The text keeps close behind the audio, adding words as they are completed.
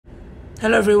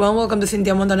Hello everyone, welcome to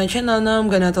Cynthia Montana channel. Now I'm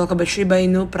gonna talk about Shiba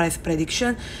Inu price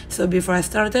prediction. So before I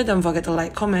started, don't forget to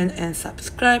like, comment, and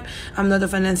subscribe. I'm not a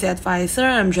financial advisor.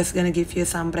 I'm just gonna give you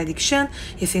some prediction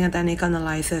using a technical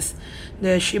analysis.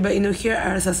 The Shiba Inu here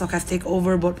is a stochastic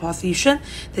overbought position.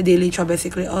 The daily chart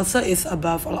basically also is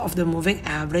above all of the moving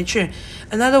average here.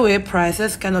 Another way,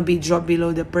 prices cannot be dropped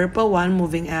below the purple one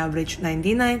moving average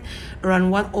 99,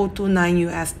 around 1029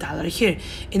 US dollar here.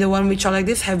 In the one which are like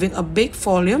this, having a big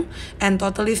volume and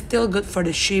totally still good for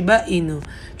the Shiba Inu.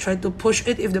 Try to push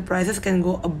it if the prices can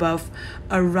go above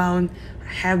around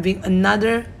having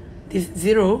another this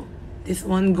zero, this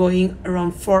one going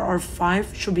around 4 or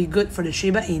 5 should be good for the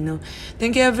Shiba Inu.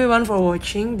 Thank you everyone for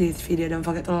watching this video. Don't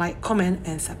forget to like, comment,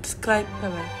 and subscribe. Bye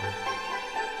bye.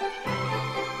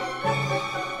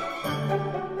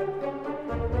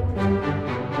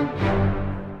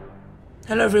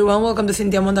 Hello everyone, welcome to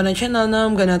Cynthia Montana channel. Now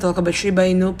I'm gonna talk about Shiba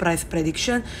Inu price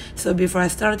prediction. So before I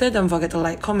started, don't forget to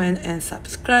like, comment, and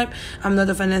subscribe. I'm not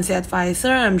a financial advisor.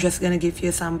 I'm just gonna give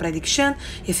you some prediction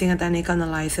using a technical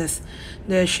analysis.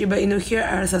 The Shiba Inu here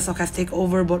is a stochastic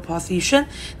overbought position.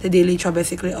 The daily chart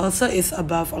basically also is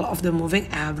above all of the moving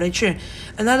average here.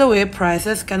 Another way,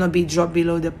 prices cannot be dropped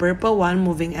below the purple one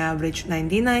moving average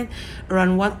 99,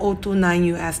 around 1029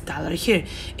 US dollar here.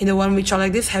 In the one which are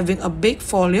like this, having a big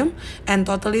volume and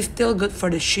totally still good for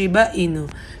the Shiba Inu.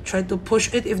 Try to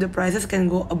push it if the prices can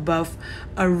go above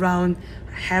around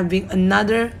having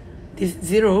another this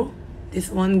zero, this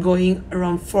one going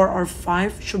around 4 or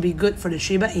 5 should be good for the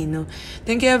Shiba Inu.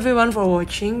 Thank you everyone for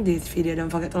watching this video. Don't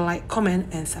forget to like, comment,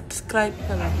 and subscribe.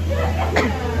 Bye bye.